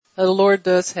The Lord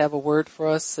does have a word for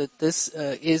us that this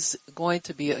is going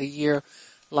to be a year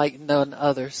like none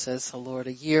other, says the Lord,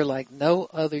 a year like no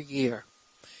other year.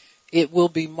 It will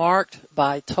be marked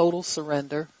by total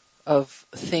surrender of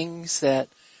things that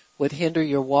would hinder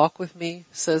your walk with me,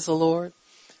 says the Lord.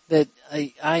 That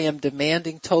I am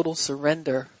demanding total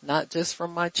surrender, not just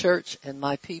from my church and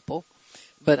my people,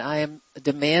 but I am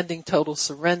demanding total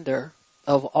surrender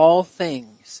of all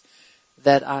things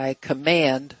that I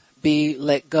command be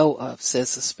let go of,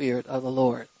 says the Spirit of the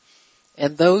Lord.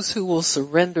 And those who will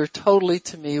surrender totally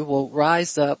to me will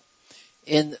rise up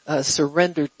in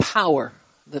surrendered power.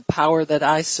 The power that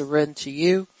I surrender to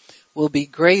you will be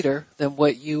greater than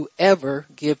what you ever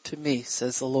give to me,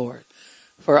 says the Lord.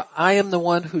 For I am the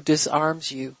one who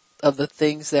disarms you of the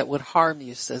things that would harm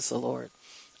you, says the Lord.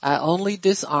 I only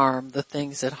disarm the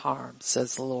things that harm,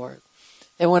 says the Lord.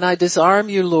 And when I disarm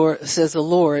you, Lord, says the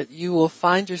Lord, you will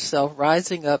find yourself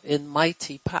rising up in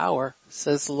mighty power,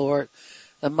 says the Lord.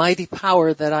 The mighty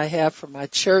power that I have for my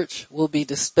church will be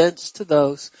dispensed to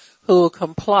those who will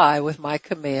comply with my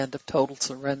command of total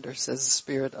surrender, says the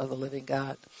Spirit of the living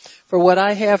God. For what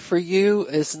I have for you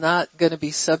is not going to be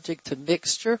subject to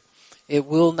mixture. It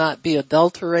will not be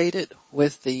adulterated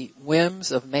with the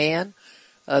whims of man,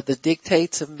 the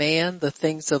dictates of man, the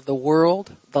things of the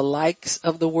world, the likes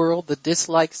of the world, the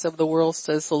dislikes of the world,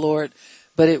 says the Lord.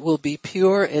 But it will be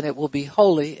pure and it will be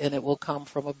holy and it will come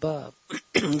from above,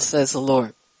 says the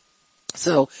Lord.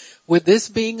 So with this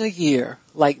being a year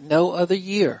like no other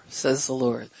year, says the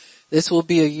Lord, this will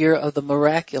be a year of the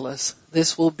miraculous.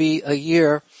 This will be a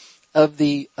year of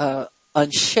the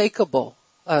unshakable,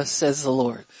 says the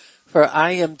Lord. For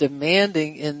I am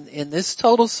demanding in this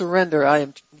total surrender, I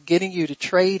am getting you to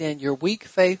trade in your weak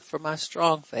faith for my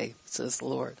strong faith, says the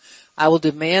Lord. I will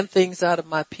demand things out of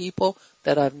my people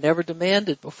that I've never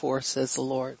demanded before, says the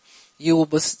Lord. You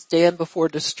will stand before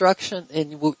destruction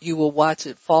and you will watch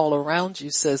it fall around you,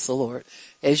 says the Lord,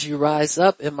 as you rise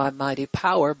up in my mighty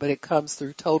power, but it comes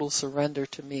through total surrender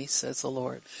to me, says the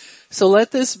Lord. So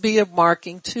let this be a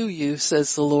marking to you,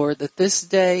 says the Lord, that this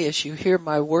day as you hear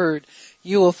my word,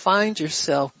 you will find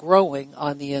yourself growing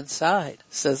on the inside,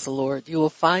 says the Lord. You will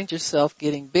find yourself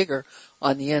getting bigger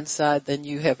on the inside than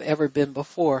you have ever been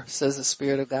before, says the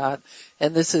Spirit of God.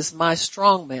 And this is my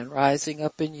strong man rising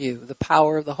up in you, the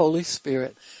power of the Holy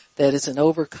Spirit that is an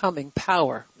overcoming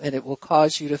power, and it will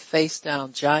cause you to face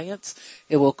down giants.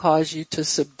 It will cause you to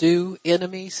subdue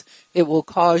enemies. It will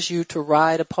cause you to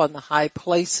ride upon the high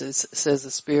places, says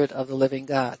the Spirit of the living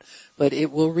God. But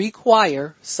it will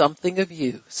require something of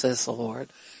you, says the Lord.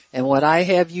 And what I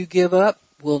have you give up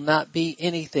will not be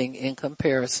anything in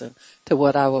comparison to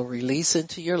what I will release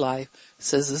into your life,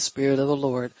 says the Spirit of the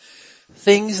Lord.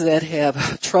 Things that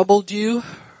have troubled you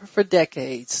for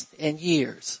decades and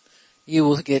years, you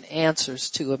will get answers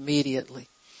to immediately.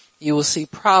 You will see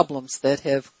problems that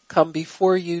have come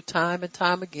before you time and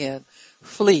time again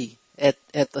flee at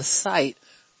the sight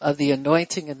of the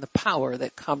anointing and the power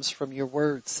that comes from your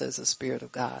words, says the Spirit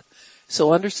of God.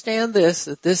 So understand this,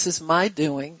 that this is my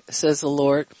doing, says the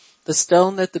Lord. The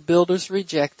stone that the builders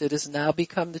rejected has now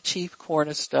become the chief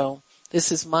cornerstone.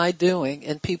 This is my doing,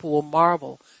 and people will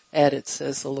marvel at it,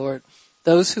 says the Lord.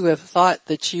 Those who have thought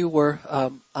that you were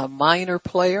a minor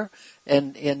player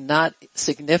and not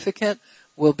significant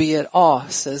will be at awe,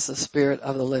 says the Spirit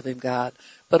of the living God.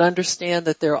 But understand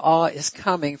that their awe is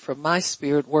coming from my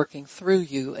Spirit working through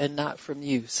you and not from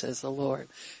you, says the Lord.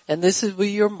 And this will be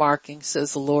your marking,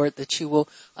 says the Lord, that you will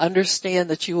understand,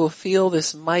 that you will feel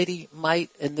this mighty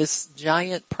might and this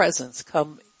giant presence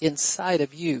come inside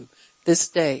of you this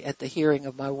day at the hearing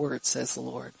of my word, says the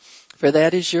Lord. For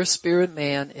that is your spirit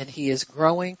man, and he is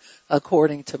growing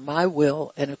according to my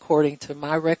will and according to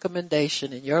my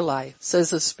recommendation in your life,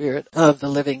 says the Spirit of the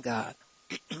living God.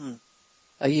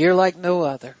 A year like no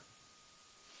other.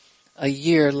 A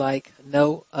year like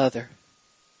no other.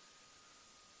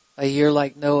 A year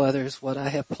like no other is what I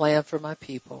have planned for my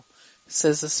people,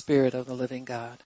 says the Spirit of the living God.